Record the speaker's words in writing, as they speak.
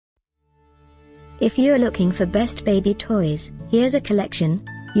If you're looking for best baby toys, here's a collection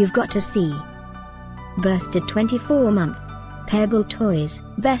you've got to see. Birth to 24-month Pebble Toys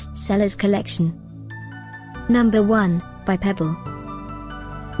Best Sellers Collection. Number 1, by Pebble.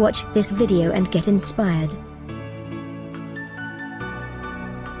 Watch this video and get inspired.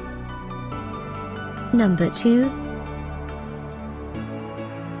 Number 2.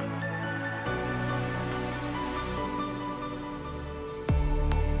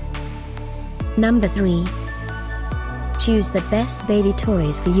 Number 3. Choose the best baby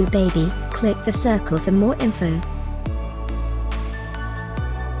toys for you, baby. Click the circle for more info.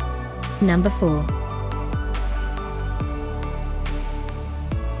 Number 4.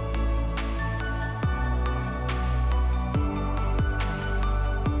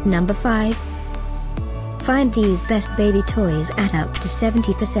 Number 5. Find these best baby toys at up to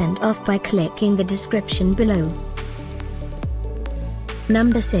 70% off by clicking the description below.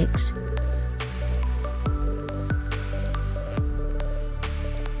 Number 6.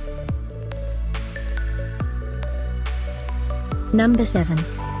 Number 7.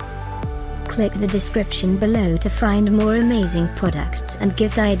 Click the description below to find more amazing products and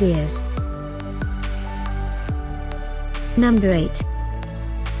gift ideas. Number 8.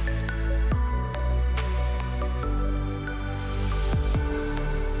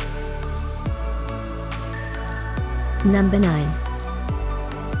 Number 9.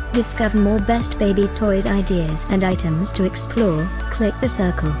 Discover more best baby toys ideas and items to explore. Click the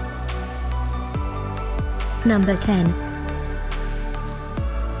circle. Number 10.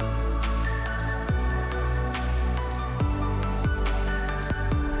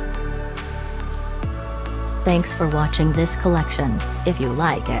 Thanks for watching this collection. If you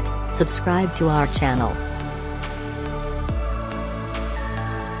like it, subscribe to our channel.